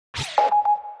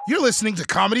You're listening to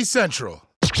Comedy Central.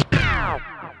 My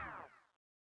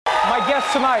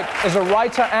guest tonight is a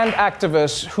writer and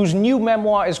activist whose new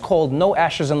memoir is called No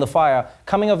Ashes in the Fire,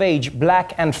 Coming of Age,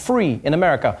 Black and Free in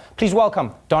America. Please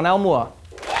welcome Darnell Moore.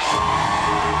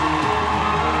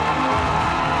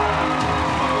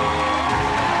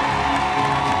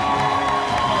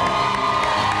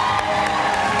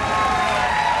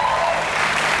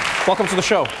 Welcome to the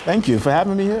show. Thank you for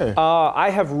having me here. I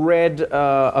have read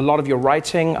a lot of your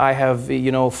writing. I have,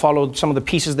 followed some of the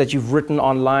pieces that you've written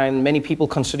online. Many people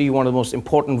consider you one of the most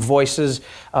important voices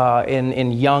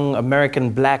in young American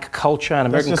black culture and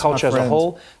American culture as a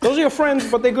whole. Those are your friends,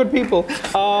 but they're good people.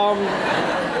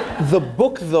 The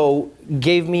book, though,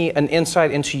 gave me an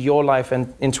insight into your life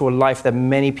and into a life that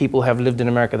many people have lived in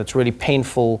America that's really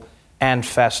painful and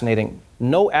fascinating.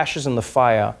 No Ashes in the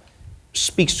Fire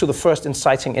speaks to the first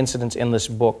inciting incident in this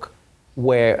book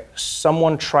where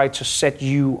someone tried to set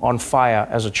you on fire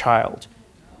as a child.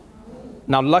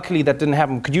 Now, luckily that didn't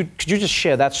happen. Could you just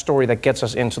share that story that gets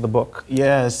us into the book?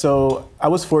 Yeah, so I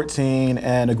was 14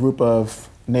 and a group of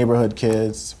neighborhood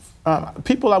kids,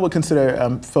 people I would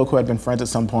consider folk who had been friends at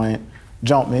some point,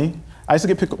 jumped me. I used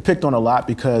to get picked on a lot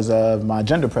because of my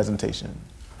gender presentation.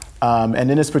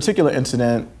 And in this particular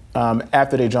incident,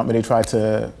 after they jumped me, they tried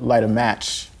to light a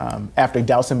match after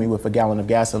dousing me with a gallon of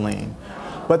gasoline.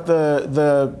 But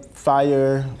the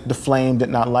fire, the flame did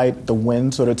not light, the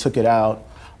wind sort of took it out.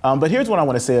 But here's what I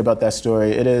want to say about that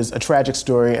story. It is a tragic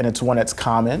story, and it's one that's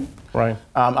common. Right.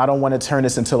 I don't want to turn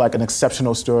this into like an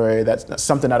exceptional story. That's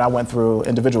something that I went through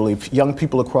individually. Young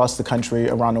people across the country,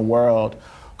 around the world,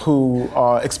 who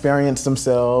experience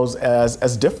themselves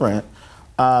as different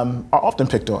are often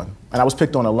picked on. And I was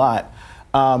picked on a lot.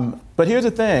 But here's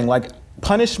the thing,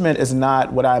 punishment is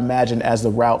not what I imagine as the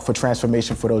route for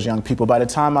transformation for those young people. By the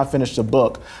time I finished the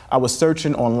book, I was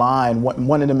searching online,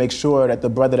 wanting to make sure that the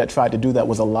brother that tried to do that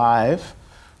was alive,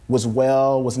 was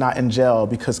well, was not in jail,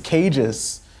 because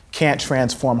cages can't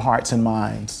transform hearts and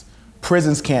minds.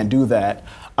 Prisons can't do that.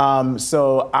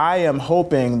 So I am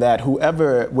hoping that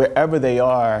wherever they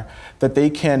are, that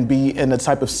they can be in a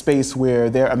type of space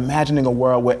where they're imagining a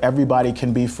world where everybody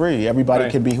can be free, everybody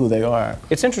can be who they are.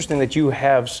 It's interesting that you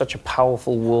have such a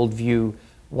powerful worldview,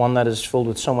 one that is filled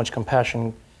with so much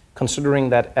compassion,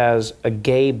 considering that as a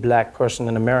gay black person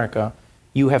in America,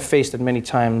 you have faced at many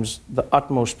times the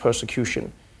utmost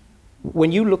persecution.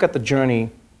 When you look at the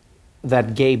journey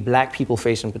that gay black people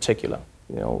face in particular,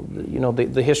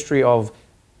 the history of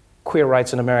queer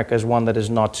rights in America is one that is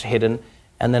not hidden,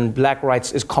 and then black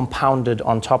rights is compounded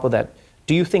on top of that.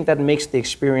 Do you think that makes the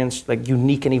experience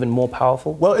unique and even more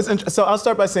powerful? Well, so I'll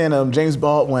start by saying James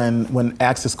Baldwin, when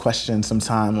asked this question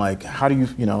sometime, how do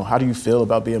you feel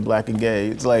about being black and gay?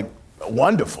 It's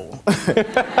wonderful.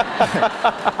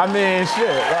 I mean,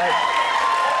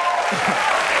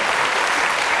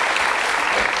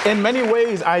 shit, in many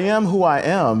ways, I am who I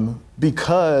am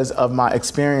because of my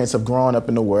experience of growing up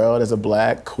in the world as a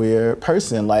black, queer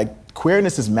person.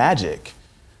 Queerness is magic.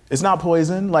 It's not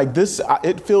poison.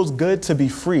 It feels good to be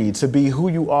free, to be who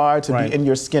you are, to be in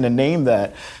your skin and name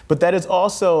that. But that is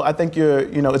also, I think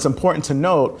it's important to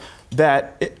note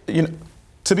that,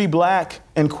 to be black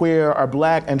and queer or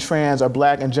black and trans or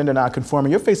black and gender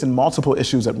nonconforming, you're facing multiple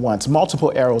issues at once,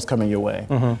 multiple arrows coming your way.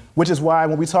 Mm-hmm. Which is why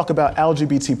when we talk about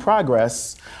LGBT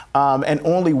progress, and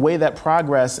only weigh that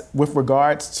progress with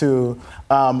regards to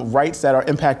rights that are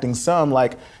impacting some,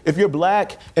 if you're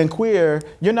black and queer,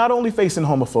 you're not only facing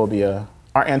homophobia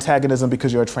or antagonism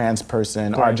because you're a trans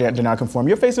person or gender nonconforming,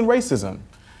 you're facing racism.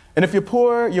 And if you're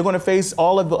poor, you're going to face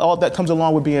all that comes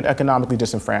along with being economically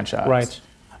disenfranchised. Right.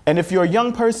 And if you're a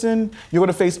young person, you're going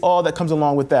to face all that comes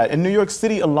along with that. In New York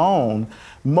City alone,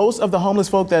 most of the homeless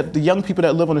folk, the young people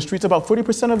that live on the streets, about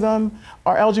 40% of them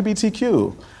are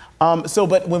LGBTQ.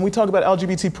 But when we talk about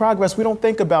LGBT progress, we don't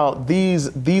think about these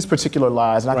particular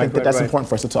lies, and I think that's important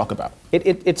for us to talk about.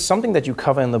 It's something that you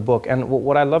cover in the book, and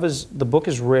what I love is the book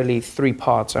is really 3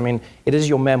 parts. I mean, it is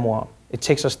your memoir. It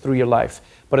takes us through your life.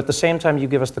 But at the same time, you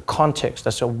give us the context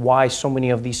as to why so many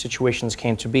of these situations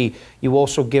came to be. You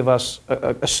also give us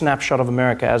a snapshot of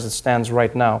America as it stands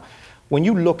right now. When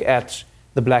you look at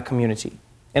the black community,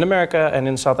 in America and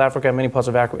in South Africa and many parts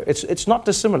of Africa, it's not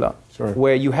dissimilar. Sure.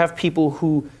 Where you have people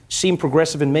who seem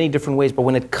progressive in many different ways, but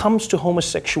when it comes to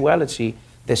homosexuality,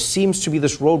 there seems to be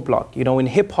this roadblock. In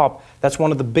hip hop, that's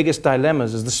one of the biggest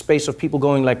dilemmas, is the space of people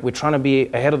going we're trying to be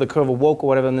ahead of the curve of woke or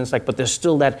whatever, and it's but there's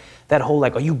still that whole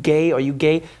are you gay? Are you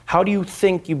gay? How do you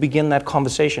think you begin that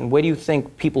conversation? Where do you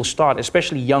think people start,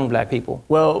 especially young black people?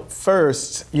 Well,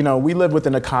 first, we live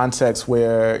within a context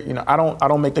where, I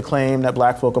don't make the claim that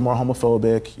black folk are more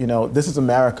homophobic. This is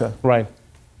America. Right.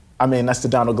 I mean, that's the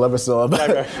Donald Glover song,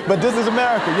 but this is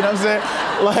America, you know what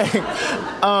I'm saying?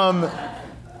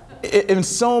 Like, in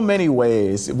so many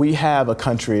ways, we have a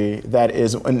country that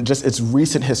is, in just its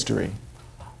recent history,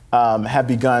 have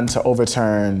begun to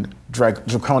overturn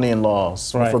draconian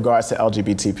laws with regards to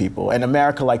LGBT people. And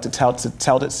America like to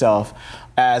tout itself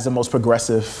as the most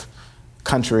progressive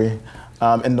country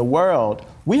in the world.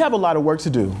 We have a lot of work to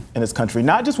do in this country,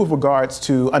 not just with regards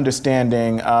to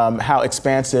understanding how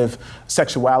expansive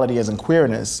sexuality is and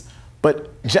queerness,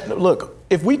 but look,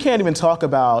 if we can't even talk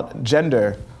about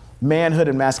gender, manhood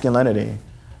and masculinity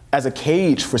as a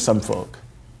cage for some folk,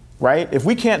 right? If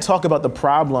we can't talk about the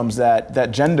problems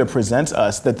that gender presents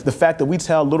us, that the fact that we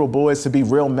tell little boys to be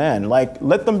real men, like,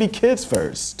 let them be kids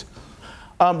first.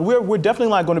 We're definitely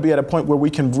not going to be at a point where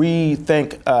we can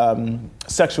rethink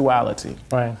sexuality.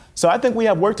 Right. So I think we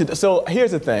have work to do. So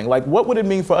here's the thing, like, what would it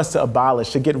mean for us to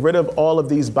abolish, to get rid of all of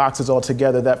these boxes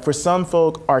altogether that for some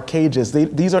folk are cages?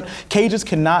 Cages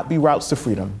cannot be routes to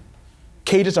freedom.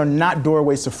 Cages are not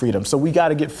doorways to freedom. So we got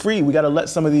to get free. We got to let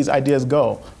some of these ideas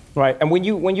go. Right. And when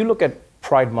you look at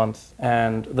Pride Month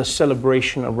and the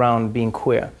celebration around being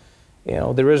queer, you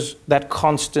know, there is that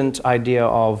constant idea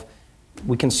of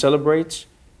we can celebrate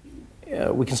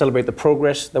the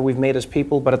progress that we've made as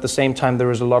people, but at the same time,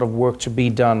 there is a lot of work to be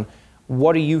done.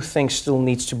 What do you think still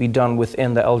needs to be done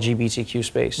within the LGBTQ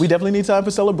space? We definitely need time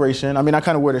for celebration. I mean, I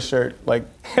kind of wear the shirt, like,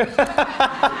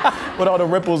 with all the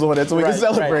ripples on it, so we can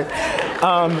celebrate.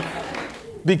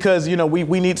 Because, you know,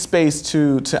 we need space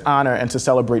to honor and to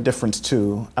celebrate difference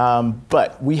too.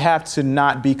 But we have to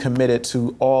not be committed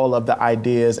to all of the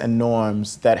ideas and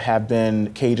norms that have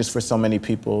been cages for so many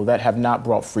people, that have not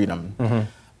brought freedom.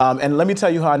 And let me tell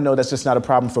you how I know that's just not a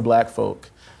problem for black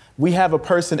folk. We have a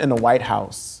person in the White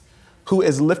House who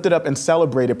is lifted up and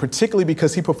celebrated, particularly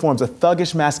because he performs a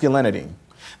thuggish masculinity,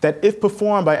 that if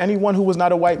performed by anyone who was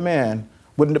not a white man,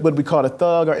 would be called a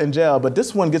thug or in jail. But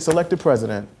this one gets elected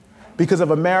president because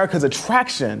of America's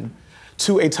attraction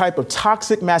to a type of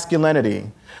toxic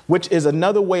masculinity, which is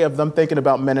another way of them thinking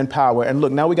about men in power. And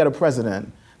look, now we got a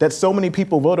president that so many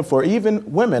people voted for, even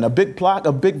women. A big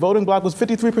voting bloc was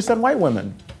 53% white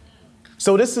women.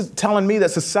 So this is telling me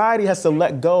that society has to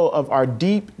let go of our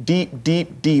deep, deep,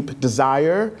 deep, deep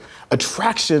desire,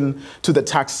 attraction to the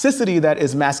toxicity that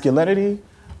is masculinity,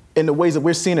 in the ways that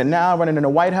we're seeing it now, running in the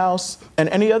White House, and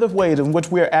any other ways in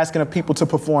which we are asking of people to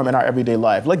perform in our everyday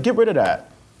life. Like, get rid of that.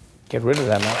 Get rid of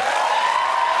that, man.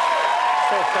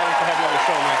 So excited to have you on the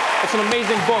show, man. It's an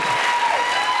amazing book.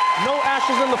 No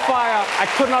Ashes in the Fire. I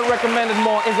could not recommend it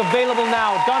more. It's available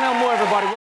now. Darnell Moore,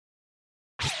 everybody.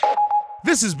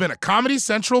 This has been a Comedy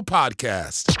Central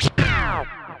podcast.